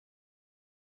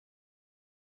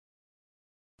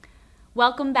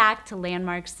Welcome back to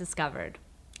Landmarks Discovered.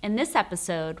 In this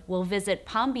episode, we'll visit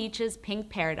Palm Beach's Pink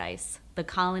Paradise, the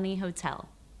Colony Hotel.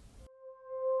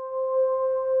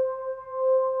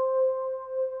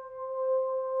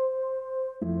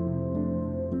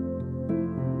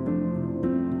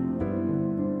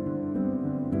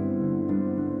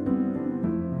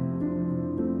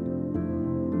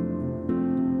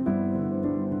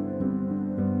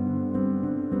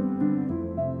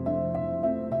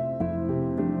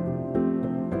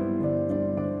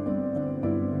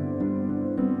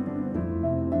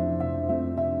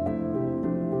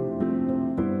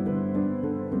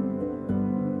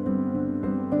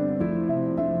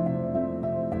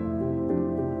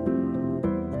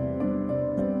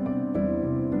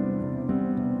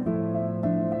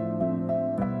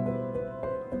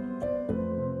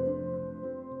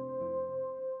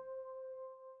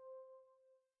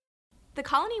 The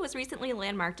Colony was recently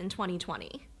landmarked in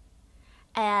 2020,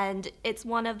 and it's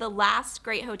one of the last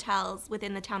great hotels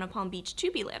within the town of Palm Beach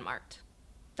to be landmarked.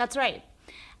 That's right.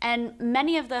 And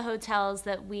many of the hotels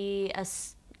that we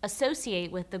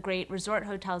associate with the great resort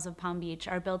hotels of Palm Beach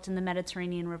are built in the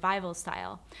Mediterranean Revival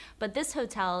style. But this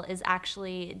hotel is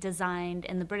actually designed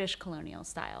in the British colonial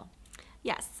style.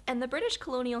 Yes, and the British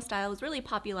colonial style was really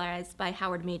popularized by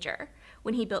Howard Major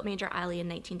when he built Major Alley in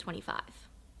 1925.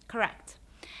 Correct.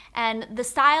 And the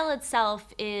style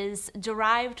itself is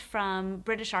derived from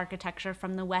British architecture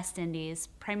from the West Indies,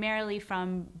 primarily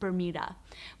from Bermuda,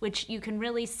 which you can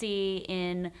really see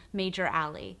in Major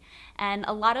Alley. And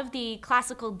a lot of the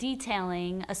classical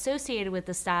detailing associated with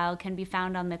the style can be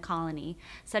found on the Colony,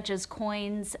 such as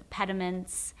coins,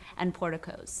 pediments, and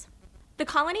porticos. The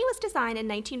Colony was designed in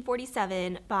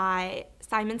 1947 by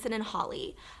Simonson and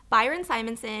Hawley. Byron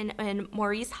Simonson and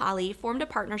Maurice Hawley formed a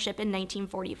partnership in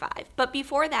 1945, but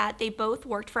before that, they both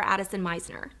worked for Addison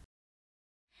Meisner.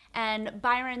 And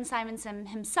Byron Simonson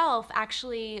himself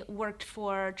actually worked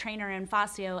for Traynor and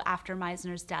Fazio after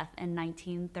Meisner's death in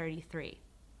 1933.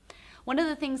 One of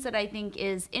the things that I think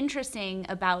is interesting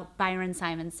about Byron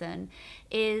Simonson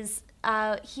is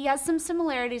he has some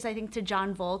similarities, I think, to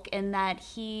John Volk in that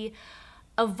he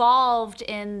evolved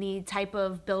in the type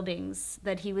of buildings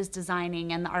that he was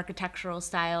designing and the architectural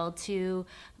style to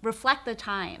reflect the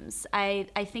times. I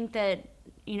think that,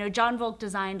 John Volk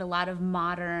designed a lot of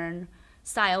modern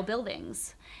style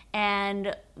buildings,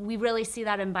 and we really see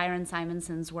that in Byron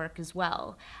Simonson's work as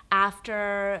well.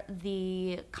 After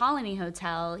the Colony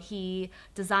Hotel, he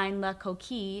designed La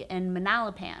Coquille in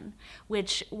Manalapan,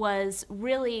 which was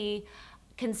really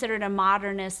considered a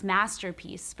modernist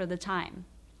masterpiece for the time.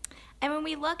 And when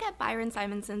we look at Byron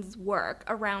Simonson's work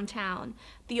around town,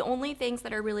 the only things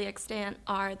that are really extant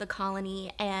are the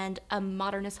Colony and a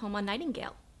modernist home on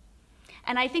Nightingale.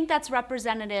 And I think that's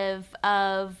representative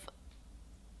of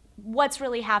what's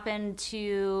really happened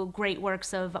to great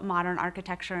works of modern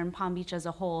architecture in Palm Beach as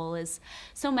a whole is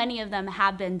so many of them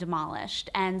have been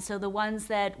demolished. And so the ones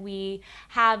that we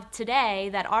have today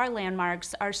that are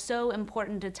landmarks are so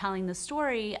important to telling the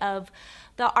story of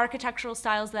the architectural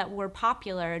styles that were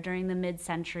popular during the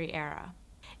mid-century era.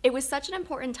 It was such an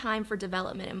important time for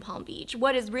development in Palm Beach.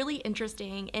 What is really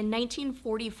interesting, in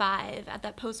 1945, at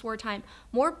that post-war time,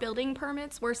 more building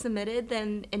permits were submitted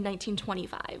than in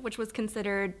 1925, which was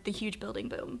considered the huge building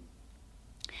boom.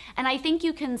 And I think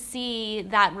you can see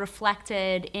that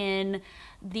reflected in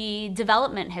the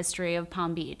development history of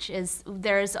Palm Beach.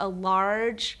 There's a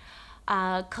large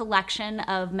collection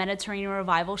of Mediterranean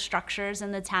Revival structures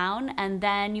in the town, and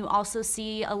then you also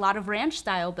see a lot of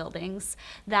ranch-style buildings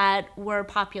that were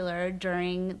popular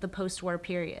during the post-war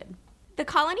period. The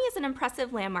Colony is an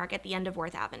impressive landmark at the end of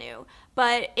Worth Avenue,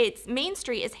 but its main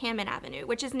street is Hammond Avenue,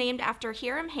 which is named after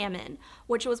Hiram Hammond,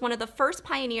 which was one of the first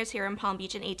pioneers here in Palm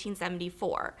Beach in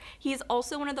 1874. He is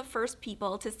also one of the first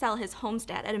people to sell his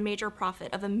homestead at a major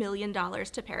profit of $1 million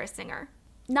to Paris Singer.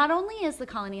 Not only is the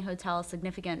Colony Hotel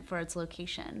significant for its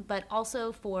location, but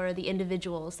also for the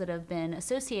individuals that have been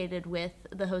associated with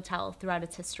the hotel throughout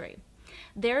its history.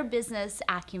 Their business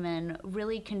acumen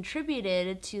really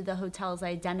contributed to the hotel's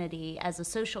identity as a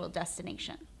social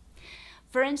destination.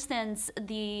 For instance,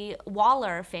 the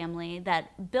Waller family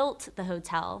that built the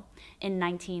hotel in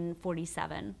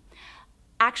 1947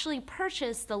 actually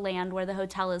purchased the land where the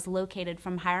hotel is located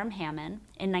from Hiram Hammond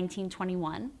in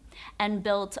 1921 and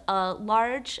built a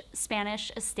large Spanish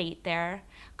estate there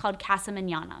called Casa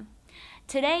Mañana.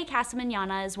 Today, Casa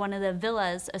Mañana is one of the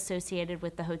villas associated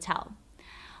with the hotel.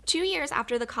 2 years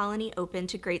after the Colony opened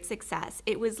to great success,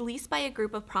 it was leased by a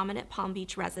group of prominent Palm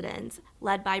Beach residents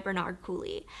led by Bernard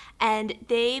Cooley, and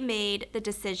they made the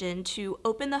decision to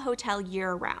open the hotel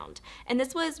year-round. And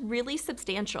this was really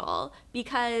substantial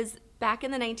because back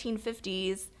in the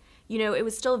 1950s, it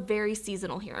was still very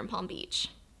seasonal here in Palm Beach.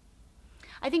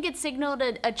 I think it signaled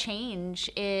a change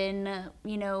in,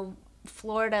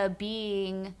 Florida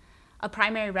being a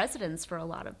primary residence for a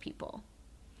lot of people.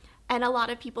 And a lot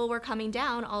of people were coming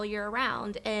down all year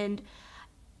round. And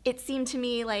it seemed to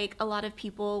me like a lot of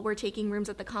people were taking rooms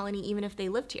at the Colony even if they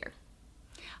lived here.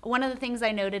 One of the things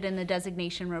I noted in the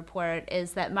designation report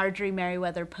is that Marjorie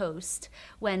Merriweather Post,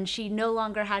 when she no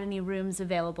longer had any rooms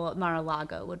available at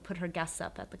Mar-a-Lago, would put her guests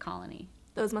up at the Colony.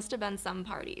 Those must have been some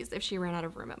parties if she ran out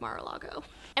of room at Mar-a-Lago.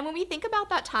 And when we think about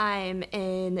that time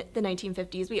in the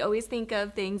 1950s, we always think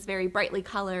of things very brightly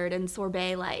colored and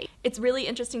sorbet-like. It's really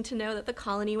interesting to know that the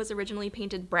Colony was originally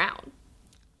painted brown.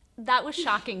 That was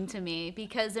shocking to me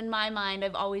because in my mind,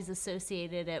 I've always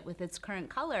associated it with its current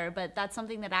color, but that's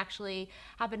something that actually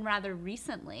happened rather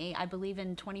recently, I believe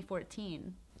in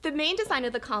 2014. The main design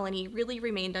of the Colony really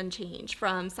remained unchanged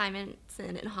from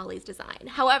Simonson and Hawley's design.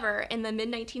 However, in the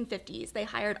mid-1950s, they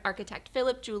hired architect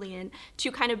Philip Julian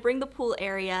to kind of bring the pool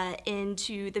area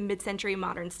into the mid-century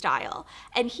modern style.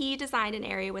 And he designed an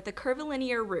area with a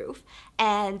curvilinear roof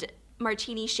and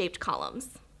martini-shaped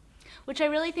columns, which I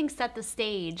really think set the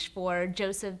stage for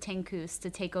Joseph Tankus to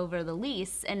take over the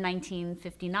lease in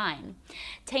 1959.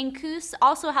 Tankus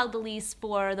also held the lease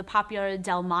for the popular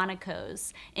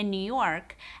Delmonico's in New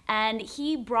York, and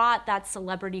he brought that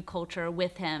celebrity culture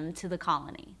with him to the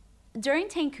Colony. During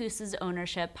Tankus's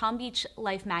ownership, Palm Beach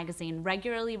Life magazine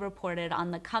regularly reported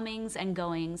on the comings and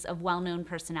goings of well-known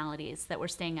personalities that were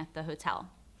staying at the hotel.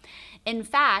 In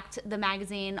fact, the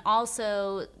magazine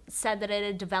also said that it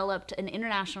had developed an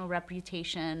international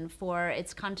reputation for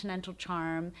its continental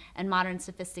charm and modern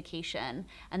sophistication,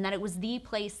 and that it was the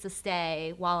place to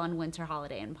stay while on winter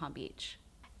holiday in Palm Beach.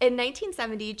 In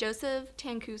 1970, Joseph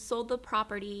Tankus sold the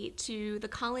property to the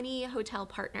Colony Hotel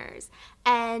Partners,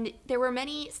 and there were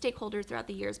many stakeholders throughout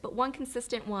the years, but one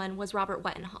consistent one was Robert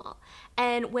Wettenhall.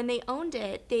 And when they owned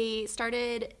it, they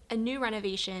started a new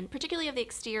renovation, particularly of the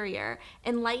exterior,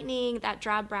 enlightening that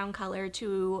drab brown color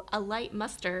to a light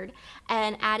mustard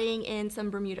and adding in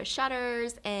some Bermuda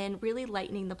shutters and really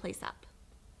lightening the place up.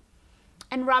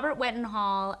 And Robert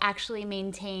Wettenhall actually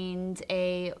maintained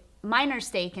a minor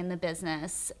stake in the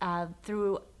business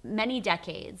through many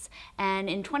decades. And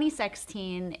in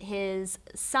 2016, his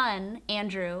son,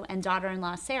 Andrew, and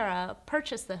daughter-in-law, Sarah,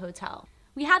 purchased the hotel.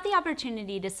 We had the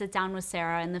opportunity to sit down with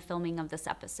Sarah in the filming of this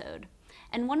episode.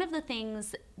 And one of the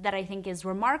things that I think is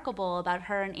remarkable about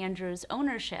her and Andrew's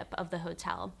ownership of the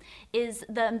hotel is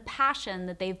the passion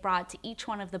that they've brought to each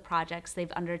one of the projects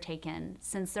they've undertaken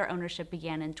since their ownership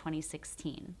began in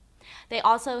 2016. They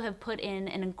also have put in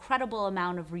an incredible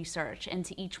amount of research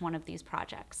into each one of these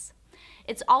projects.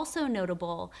 It's also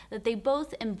notable that they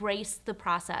both embraced the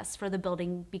process for the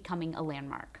building becoming a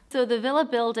landmark. So the villa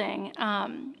building,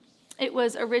 it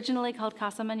was originally called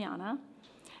Casa Mañana,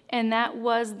 and that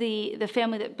was the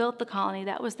family that built the Colony.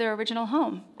 That was their original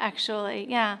home, actually,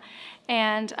 yeah.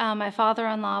 And my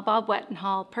father-in-law, Bob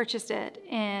Wettenhall, purchased it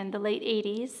in the late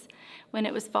 80s when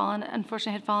it was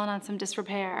unfortunately had fallen on some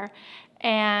disrepair.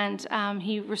 And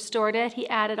he restored it, he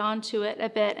added on to it a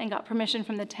bit and got permission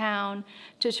from the town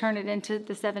to turn it into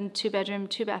the 7 two-bedroom,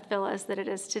 2-bath villas that it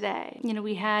is today.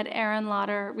 We had Erin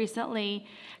Lauder recently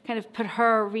kind of put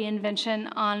her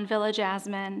reinvention on Villa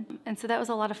Jasmine. And so that was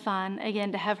a lot of fun,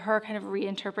 again, to have her kind of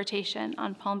reinterpretation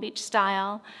on Palm Beach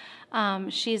style.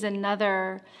 She's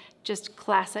another just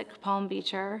classic Palm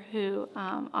Beacher who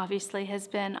obviously has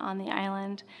been on the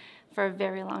island for a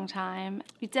very long time.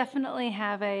 We definitely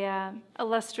have a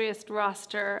illustrious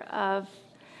roster of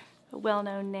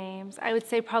well-known names. I would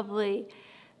say probably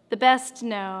the best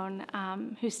known,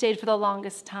 who stayed for the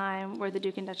longest time, were the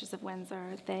Duke and Duchess of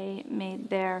Windsor. They made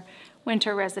their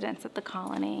winter residence at the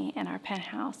Colony in our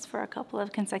penthouse for a couple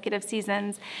of consecutive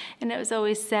seasons. And it was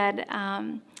always said,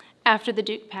 after the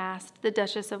Duke passed, the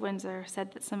Duchess of Windsor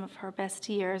said that some of her best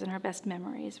years and her best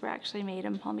memories were actually made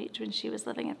in Palm Beach when she was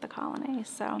living at the Colony.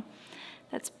 So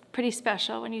that's pretty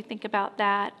special when you think about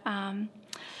that.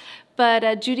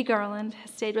 But Judy Garland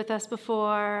has stayed with us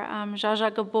before. Zsa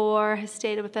Zsa Gabor has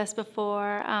stayed with us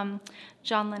before.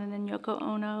 John Lennon and Yoko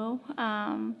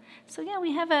Ono. So yeah,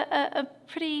 we have a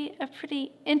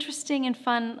pretty interesting and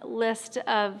fun list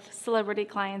of celebrity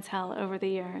clientele over the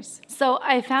years. So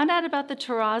I found out about the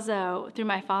terrazzo through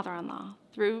my father-in-law,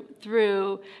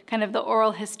 through kind of the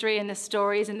oral history and the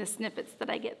stories and the snippets that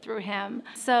I get through him.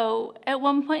 So at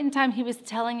one point in time, he was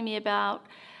telling me about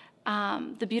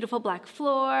the beautiful black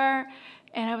floor.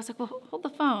 And I was like, well, hold the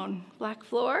phone, black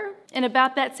floor? And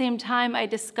about that same time, I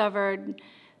discovered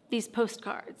these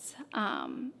postcards.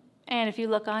 And if you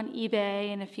look on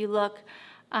eBay and if you look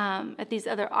at these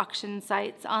other auction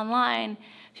sites online,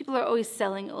 people are always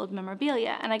selling old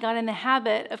memorabilia. And I got in the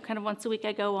habit of kind of once a week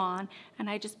I go on and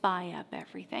I just buy up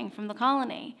everything from the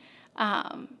colony.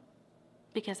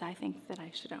 Because I think that I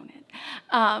should own it.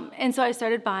 And so I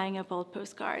started buying up old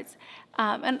postcards.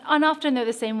 And often they're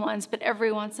the same ones, but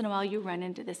every once in a while you run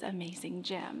into this amazing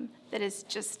gem that is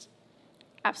just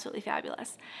absolutely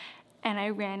fabulous. And I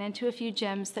ran into a few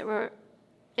gems that were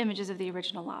images of the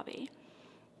original lobby.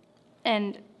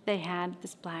 And they had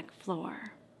this black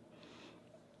floor.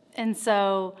 And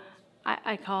so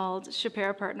I called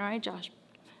Shapiro Partner, Josh,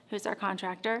 who's our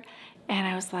contractor, and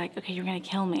I was like, okay, you're gonna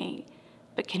kill me,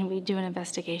 but can we do an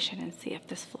investigation and see if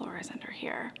this floor is under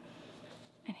here?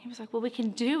 And he was like, well, we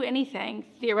can do anything,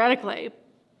 theoretically,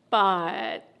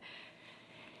 but...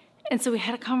 And so we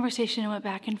had a conversation and went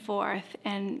back and forth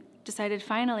and decided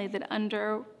finally that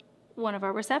under one of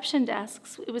our reception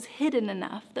desks, it was hidden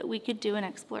enough that we could do an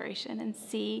exploration and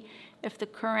see if the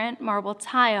current marble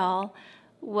tile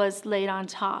was laid on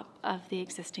top of the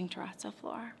existing terrazzo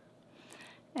floor.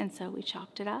 And so we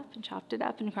chopped it up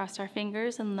and crossed our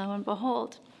fingers, and lo and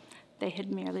behold, they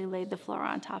had merely laid the floor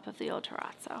on top of the old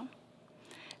terrazzo.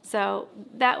 So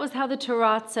that was how the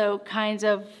terrazzo kind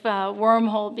of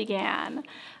wormhole began.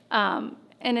 And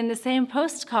in the same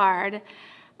postcard,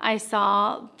 I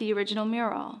saw the original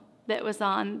mural that was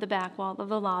on the back wall of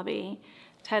the lobby,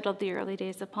 titled The Early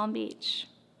Days of Palm Beach.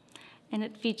 And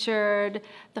it featured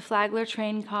the Flagler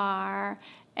train car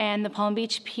and the Palm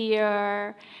Beach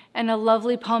Pier, and a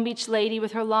lovely Palm Beach lady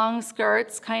with her long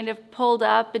skirts kind of pulled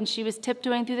up, and she was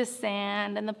tiptoeing through the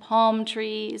sand and the palm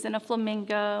trees and a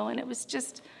flamingo, and it was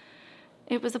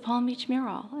a Palm Beach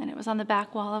mural, and it was on the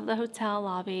back wall of the hotel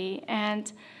lobby,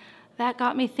 and that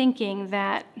got me thinking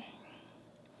that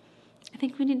I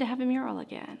think we need to have a mural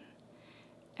again.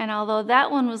 And although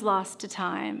that one was lost to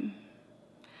time,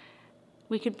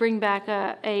 we could bring back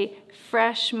a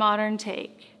fresh, modern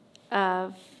take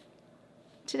of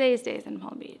today's days in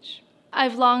Palm Beach.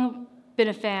 I've long been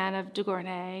a fan of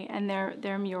Dugournay and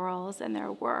their murals and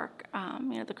their work.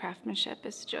 The craftsmanship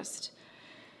is just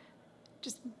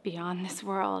beyond this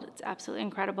world. It's absolutely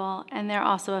incredible. And they're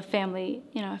also a family,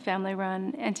 a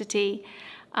family-run entity.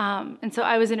 And so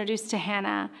I was introduced to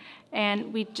Hannah,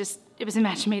 and it was a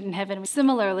match made in heaven.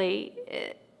 Similarly,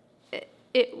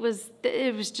 it was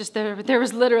just there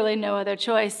was literally no other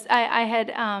choice.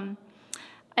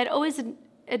 I'd always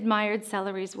admired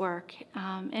Celery's work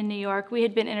in New York. We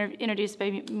had been introduced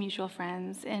by mutual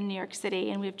friends in New York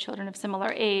City, and we have children of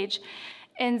similar age.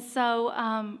 And so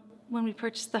when we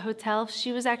purchased the hotel,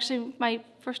 she was actually my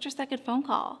first or second phone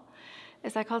call,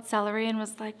 as I called Celery and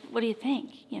was like, what do you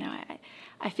think?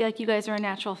 I feel like you guys are a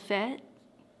natural fit.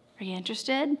 Are you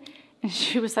interested? And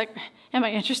she was like, am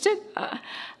I interested?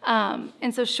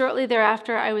 And so shortly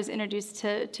thereafter, I was introduced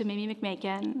to Mimi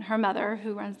McMakin, her mother,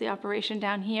 who runs the operation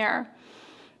down here.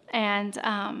 And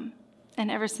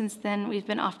ever since then, we've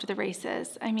been off to the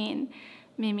races. I mean,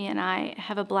 Mimi and I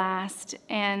have a blast,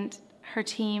 and her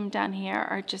team down here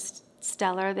are just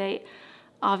stellar. They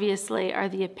obviously are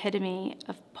the epitome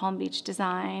of Palm Beach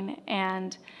design.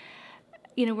 And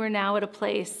we're now at a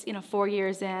place, 4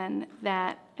 years in,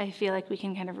 that I feel like we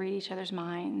can kind of read each other's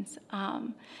minds.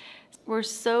 We're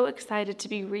so excited to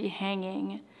be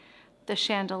rehanging the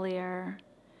chandelier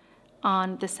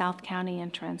on the South County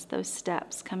entrance, those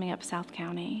steps coming up South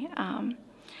County.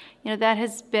 That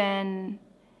has been,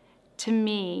 to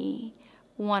me,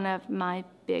 one of my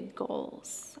big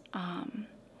goals.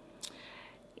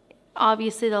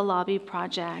 Obviously, the lobby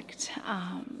project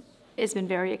has been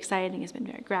very exciting, has been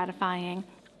very gratifying,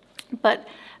 but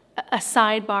a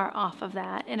sidebar off of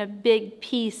that, and a big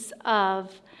piece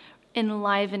of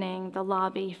enlivening the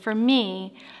lobby for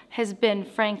me has been,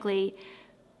 frankly,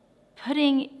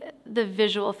 putting the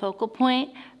visual focal point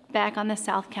back on the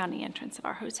South County entrance of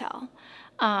our hotel.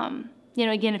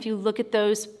 Again, if you look at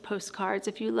those postcards,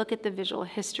 if you look at the visual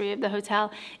history of the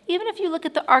hotel, even if you look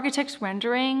at the architect's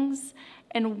renderings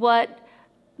and what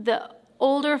the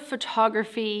older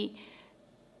photography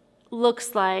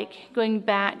looks like going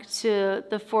back to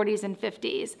the 40s and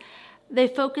 50s, they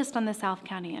focused on the South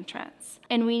County entrance.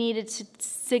 And we needed to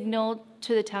signal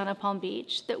to the town of Palm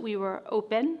Beach that we were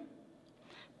open,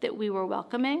 that we were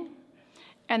welcoming,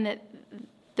 and that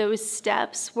those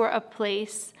steps were a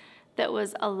place that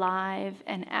was alive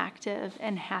and active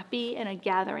and happy and a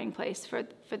gathering place for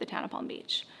the town of Palm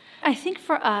Beach. I think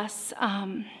for us,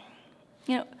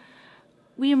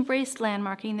 we embraced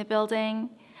landmarking the building,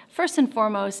 First and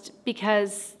foremost,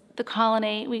 because the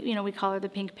colony, we call her the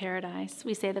Pink Paradise.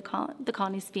 We say the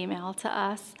colony's female to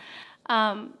us.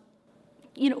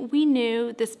 We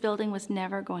knew this building was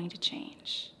never going to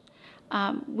change.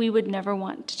 We would never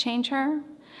want to change her.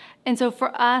 And so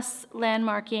for us,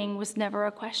 landmarking was never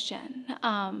a question.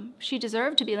 She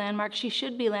deserved to be landmarked. She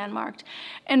should be landmarked.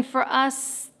 And for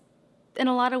us, in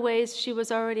a lot of ways, she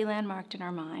was already landmarked in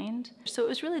our mind. So it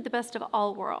was really the best of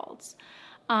all worlds.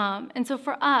 And so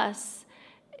for us,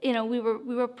 we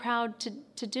were proud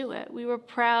to do it. We were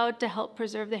proud to help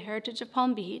preserve the heritage of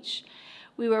Palm Beach.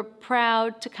 We were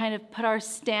proud to kind of put our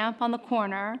stamp on the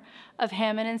corner of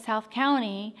Hammond and South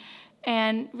County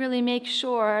and really make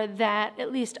sure that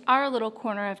at least our little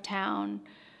corner of town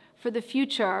for the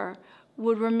future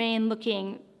would remain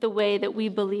looking the way that we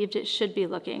believed it should be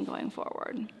looking going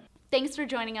forward. Thanks for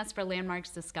joining us for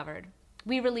Landmarks Discovered.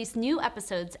 We release new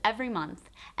episodes every month,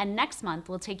 and next month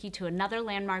we'll take you to another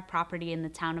landmark property in the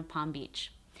town of Palm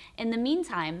Beach. In the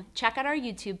meantime, check out our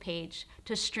YouTube page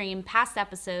to stream past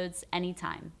episodes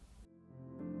anytime.